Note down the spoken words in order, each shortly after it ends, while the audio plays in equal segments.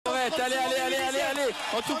Janet, allez.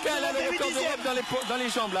 En tout cas, elle a le record d'Europe dans les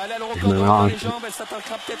jambes. Là. Elle a le record d'Europe dans les jambes. Elle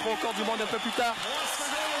s'attaquera peut-être au record du monde un peu plus tard.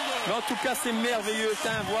 Mais en tout cas, c'est merveilleux.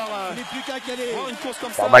 Voir une course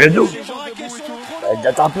comme ça. Manaudou. Elle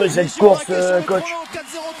date un peu cette course, coach.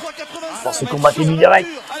 Pour se combattre direct.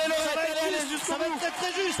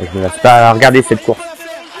 Je ne me laisse pas regarder cette course.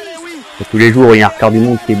 Et tous les jours, il y a un record du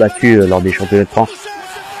monde qui est battu lors des championnats de France.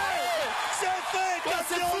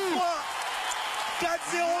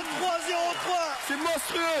 C'est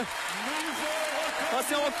monstrueux.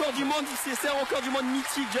 C'est un record du monde, c'est un record du monde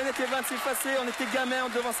mythique. Janet Evans s'est effacée, on était gamins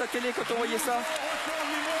devant sa télé quand on voyait ça.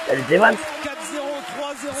 Janet Evans.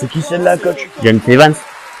 C'est qui celle-là, coach? Janet Evans.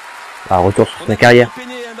 Retour sur sa carrière.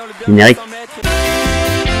 Générique.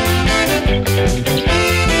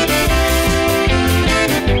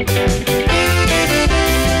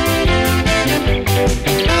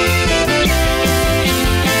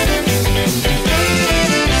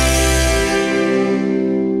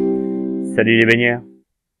 Salut les baigneurs.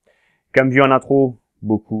 Comme vu en intro,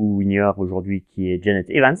 beaucoup ignorent aujourd'hui qui est Janet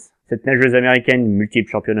Evans, cette nageuse américaine multiple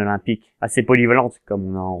championne olympique, assez polyvalente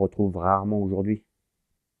comme on en retrouve rarement aujourd'hui.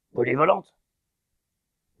 Polyvalente?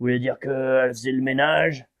 Vous voulez dire qu'elle faisait le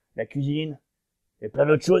ménage, la cuisine, et plein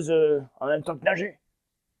d'autres choses en même temps que nager?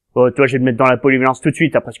 Oh, toi je vais te mettre dans la polyvalence tout de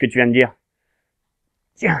suite après ce que tu viens de dire.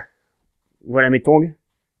 Tiens, voilà mes tongs,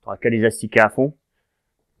 t'auras qu'à les astiquer à fond.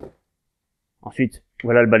 Ensuite,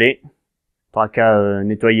 voilà le balai. T'auras qu'à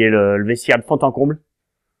nettoyer le vestiaire de fond en comble.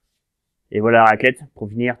 Et voilà la raclette. Pour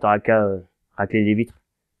finir, t'auras qu'à racler les vitres.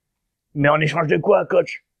 Mais en échange de quoi,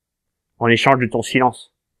 coach? En échange de ton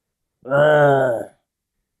silence.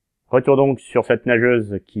 Retour donc sur cette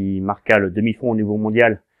nageuse qui marqua le demi-fond au niveau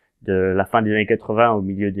mondial de la fin des années 80 au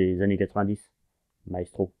milieu des années 90.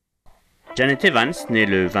 Maestro. Janet Evans, née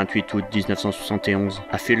le 28 août 1971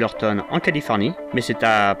 à Fullerton en Californie, mais c'est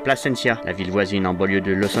à Placentia, la ville voisine en banlieue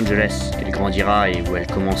de Los Angeles, qu'elle grandira et où elle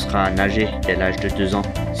commencera à nager dès l'âge de 2 ans.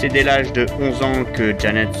 C'est dès l'âge de 11 ans que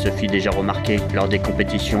Janet se fit déjà remarquer lors des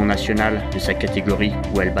compétitions nationales de sa catégorie,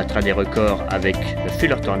 où elle battra des records avec le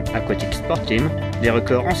Fullerton Aquatic Sport Team. Des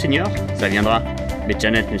records en senior, ça viendra, mais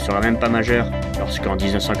Janet ne sera même pas majeure lorsqu'en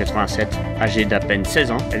 1987, âgée d'à peine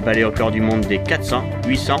 16 ans, elle bat les records du monde des 400,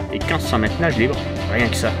 800 et 1500 mètres nage libre. Rien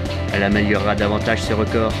que ça. Elle améliorera davantage ses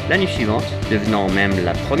records l'année suivante, devenant même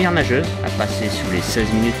la première nageuse à passer sous les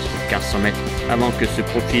 16 minutes de 1500 mètres avant que se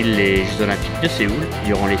profilent les Jeux Olympiques de Séoul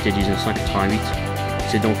durant l'été 1988.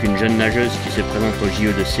 C'est donc une jeune nageuse qui se présente aux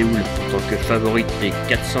JO de Séoul en tant que favorite des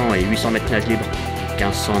 400 et 800 mètres nage libre,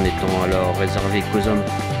 1500 n'étant alors réservé qu'aux hommes.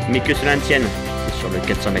 Mais que cela ne tienne, c'est sur le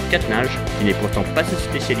 400 mètres 4 nage, qui n'est pourtant pas sa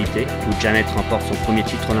spécialité, où Janet remporte son premier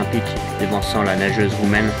titre olympique, devançant la nageuse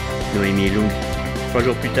roumaine Noémie Lung. 3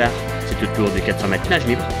 jours plus tard, c'est au tour du 400 mètres nage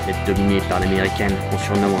libre d'être dominée par l'américaine qu'on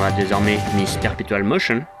surnommera désormais Miss Perpetual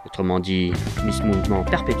Motion, autrement dit Miss Mouvement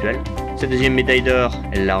Perpétuel. Sa deuxième médaille d'or,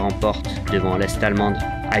 elle la remporte devant l'Est-allemande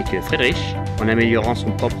Heike Friedrich, en améliorant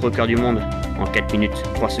son propre record du monde en 4 minutes,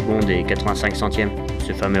 3 secondes et 85 centièmes.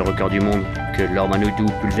 Ce fameux record du monde que Laure Manaudou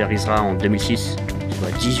pulvérisera en 2006,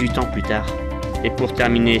 soit 18 ans plus tard. Et pour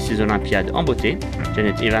terminer ses Olympiades en beauté,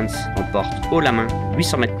 Janet Evans remporte haut la main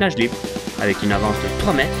 800 mètres nage libre avec une avance de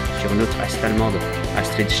 3 mètres sur une autre Est-allemande,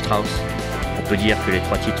 Astrid Strauss. On peut dire que les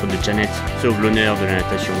 3 titres de Janet sauvent l'honneur de la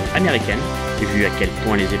natation américaine, vu à quel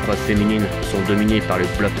point les épreuves féminines sont dominées par le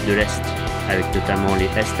bloc de l'Est, avec notamment les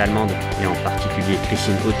Est-allemandes et en particulier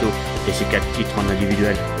Christine Otto et ses 4 titres en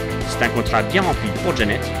individuel. C'est un contrat bien rempli pour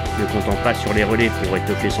Janet, ne comptant pas sur les relais pour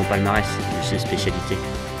étoffer son palmarès de ses spécialités.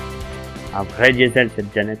 Un vrai diesel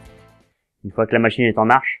cette Janet. Une fois que la machine est en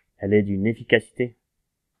marche, elle est d'une efficacité.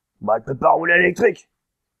 Bah elle peut pas rouler à l'électrique.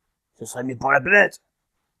 Ce serait mieux pour la planète.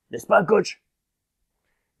 N'est-ce pas, coach?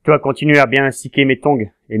 Toi, continue à bien astiquer mes tongs,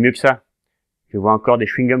 et mieux que ça. Je vois encore des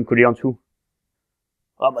chewing-gums collés en dessous.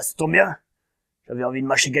 Ah bah ça tombe bien. J'avais envie de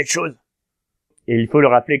mâcher quelque chose. Et il faut le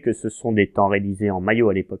rappeler que ce sont des temps réalisés en maillot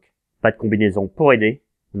à l'époque. Pas de combinaison pour aider.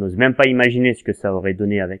 On n'ose même pas imaginer ce que ça aurait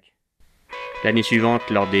donné avec. L'année suivante,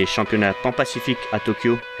 lors des championnats pan-pacifiques à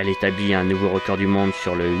Tokyo, elle établit un nouveau record du monde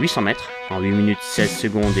sur le 800 mètres, en 8 minutes 16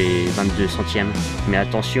 secondes et 22 centièmes. Mais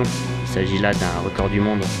attention, il s'agit là d'un record du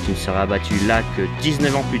monde qui ne sera battu là que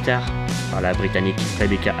 19 ans plus tard par la Britannique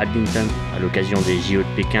Rebecca Adlington à l'occasion des JO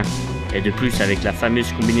de Pékin. Et de plus avec la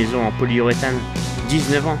fameuse combinaison en polyuréthane,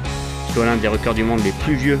 19 ans, soit l'un des records du monde les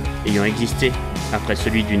plus vieux ayant existé, après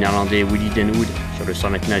celui du néerlandais Willy Denwood sur le 100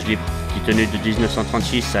 mètres nage libre, qui tenait de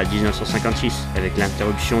 1936 à 1956 avec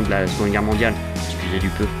l'interruption de la Seconde Guerre mondiale, excusez du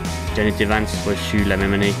peu. Janet Evans reçut la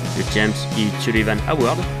même année le James E. Sullivan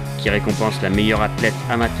Award, qui récompense la meilleure athlète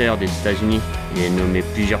amateur des États-Unis et est nommée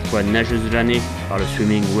plusieurs fois nageuse de l'année par le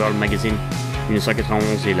Swimming World Magazine.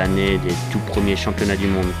 1991 est l'année des tout premiers championnats du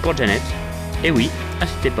monde pour Janet. Et oui, à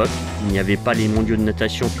cette époque, il n'y avait pas les mondiaux de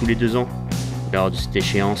natation tous les 2 ans. Lors de cette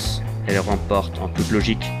échéance, elle remporte en toute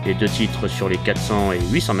logique les 2 titres sur les 400 et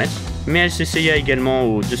 800 mètres, mais elle s'essaya également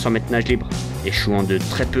aux 200 mètres nage libre, échouant de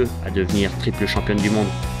très peu à devenir triple championne du monde.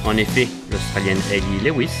 En effet, l'Australienne Hayley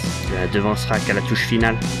Lewis la devancera qu'à la touche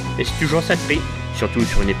finale, et c'est toujours ça de prix, surtout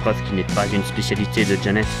sur une épreuve qui n'est pas une spécialité de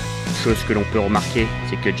Janet. Chose que l'on peut remarquer,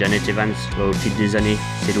 c'est que Janet Evans va au fil des années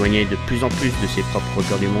s'éloigner de plus en plus de ses propres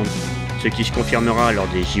records du monde. Ce qui se confirmera lors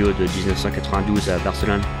des JO de 1992 à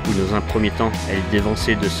Barcelone, où dans un premier temps, elle est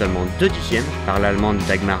dévancée de seulement 2 dixièmes par l'Allemande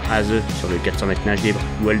Dagmar Hase sur le 400 mètres nage libre,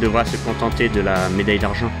 où elle devra se contenter de la médaille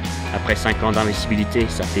d'argent. Après 5 ans d'invisibilité,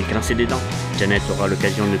 ça fait grincer des dents. Janet aura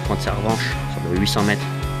l'occasion de prendre sa revanche sur le 800 mètres,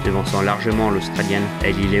 devançant largement l'Australienne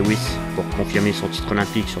Hayley Lewis pour confirmer son titre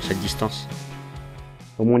olympique sur cette distance.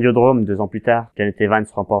 Au Mondiodrome, 2 ans plus tard, Janet Evans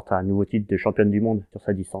remporte un nouveau titre de championne du monde sur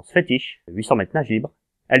sa distance fétiche, le 800 mètres nage libre.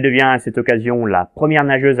 Elle devient à cette occasion la première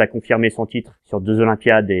nageuse à confirmer son titre sur 2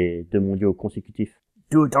 Olympiades et 2 mondiaux consécutifs.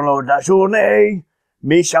 Tout au long de la journée,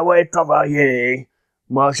 mes chouettes travailler,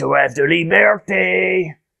 moi je rêve de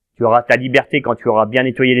liberté. Tu auras ta liberté quand tu auras bien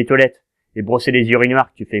nettoyé les toilettes et brossé les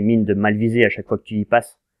urinoirs que tu fais mine de mal viser à chaque fois que tu y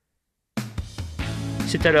passes.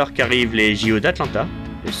 C'est alors qu'arrivent les JO d'Atlanta,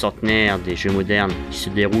 le centenaire des Jeux modernes qui se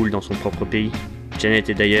déroulent dans son propre pays. Janet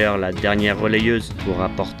est d'ailleurs la dernière relayeuse pour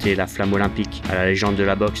apporter la flamme olympique à la légende de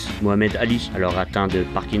la boxe Mohamed Ali, alors atteint de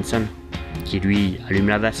Parkinson, qui lui allume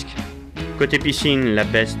la vasque. Côté piscine, la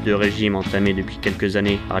baisse de régime entamée depuis quelques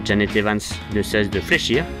années par Janet Evans ne cesse de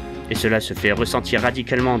fléchir, et cela se fait ressentir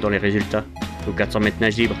radicalement dans les résultats. Au 400 mètres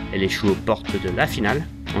nage libre, elle échoue aux portes de la finale,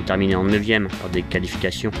 en terminant 9e lors des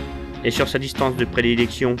qualifications. Et sur sa distance de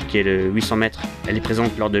prédilection, qui est le 800 mètres, elle est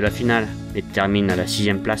présente lors de la finale, mais termine à la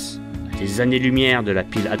 6e place. Des années-lumière de la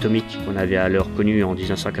pile atomique qu'on avait alors connue en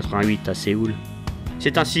 1988 à Séoul.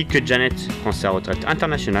 C'est ainsi que Janet prend sa retraite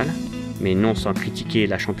internationale, mais non sans critiquer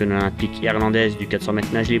la championne olympique irlandaise du 400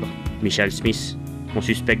 mètres nage libre, Michelle Smith, qu'on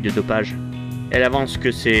suspecte de dopage. Elle avance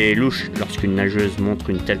que c'est louche lorsqu'une nageuse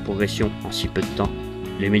montre une telle progression en si peu de temps.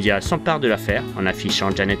 Les médias s'emparent de l'affaire en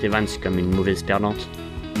affichant Janet Evans comme une mauvaise perdante,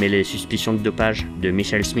 mais les suspicions de dopage de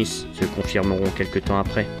Michelle Smith se confirmeront quelques temps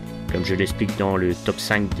après, comme je l'explique dans le top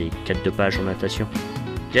 5 des 4 dopages en natation.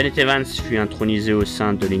 Janet Evans fut intronisée au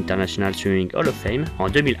sein de l'International Swimming Hall of Fame en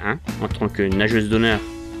 2001 en tant que nageuse d'honneur.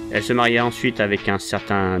 Elle se maria ensuite avec un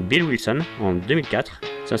certain Bill Wilson en 2004,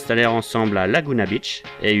 s'installèrent ensemble à Laguna Beach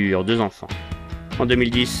et eurent 2 enfants. En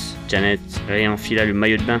 2010, Janet réenfila le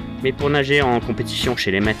maillot de bain, mais pour nager en compétition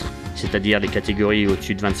chez les maîtres, c'est-à-dire les catégories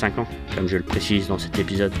au-dessus de 25 ans, comme je le précise dans cet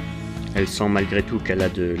épisode. Elle sent malgré tout qu'elle a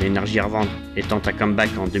de l'énergie à revendre et tente un comeback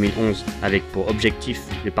en 2011 avec pour objectif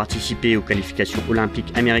de participer aux qualifications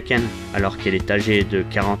olympiques américaines alors qu'elle est âgée de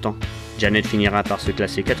 40 ans. Janet finira par se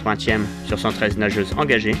classer 80e sur 113 nageuses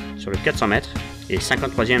engagées sur le 400 mètres et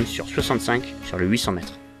 53e sur 65 sur le 800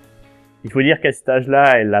 mètres. Il faut dire qu'à cet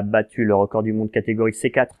âge-là, elle a battu le record du monde catégorie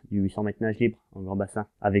C4 du 800 mètres nage libre en grand bassin,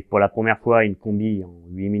 avec pour la première fois une combi en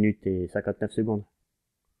 8 minutes et 59 secondes.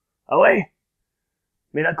 Ah ouais?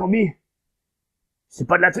 Mais la combi, c'est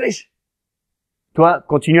pas de la triche? Toi,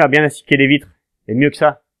 continue à bien astiquer les vitres, et mieux que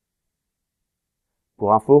ça.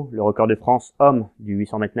 Pour info, le record de France homme du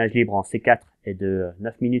 800 mètres nage libre en C4 est de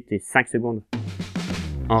 9 minutes et 5 secondes.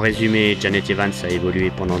 En résumé, Janet Evans a évolué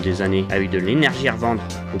pendant des années, a eu de l'énergie à revendre,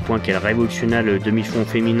 au point qu'elle révolutionna le demi-fond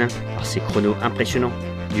féminin par ses chronos impressionnants.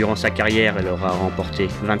 Durant sa carrière, elle aura remporté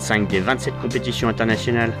 25 des 27 compétitions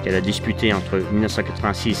internationales qu'elle a disputées entre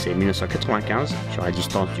 1986 et 1995 sur la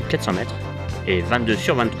distance du 400 mètres et 22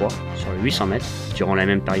 sur 23 sur le 800 mètres durant la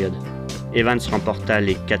même période. Evans remporta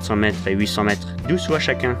les 400 mètres et 800 mètres 12 fois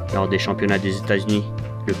chacun lors des championnats des États-Unis,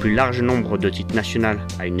 le plus large nombre de titres nationaux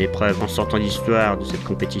à une épreuve en sortant d'histoire de cette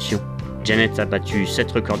compétition. Janet a battu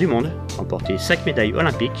 7 records du monde, remporté 5 médailles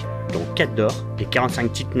olympiques, dont 4 d'or et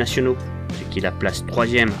 45 titres nationaux, ce qui la place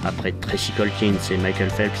 3e après Tracy Colkins et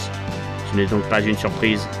Michael Phelps. Ce n'est donc pas une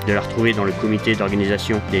surprise de la retrouver dans le comité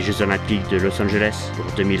d'organisation des Jeux Olympiques de Los Angeles pour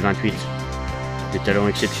 2028. Le talent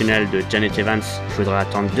exceptionnel de Janet Evans, il faudra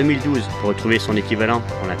attendre 2012 pour retrouver son équivalent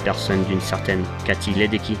en la personne d'une certaine Katie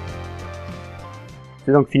Ledecky.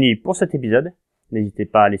 C'est donc fini pour cet épisode. N'hésitez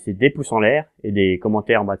pas à laisser des pouces en l'air et des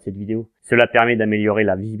commentaires en bas de cette vidéo. Cela permet d'améliorer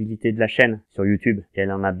la visibilité de la chaîne sur YouTube et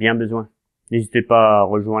elle en a bien besoin. N'hésitez pas à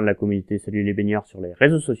rejoindre la communauté Salut les Baigneurs sur les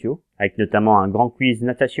réseaux sociaux, avec notamment un grand quiz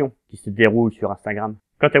natation qui se déroule sur Instagram.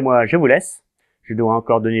 Quant à moi, je vous laisse. Je dois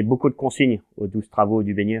encore donner beaucoup de consignes aux 12 travaux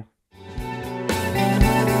du baigneur.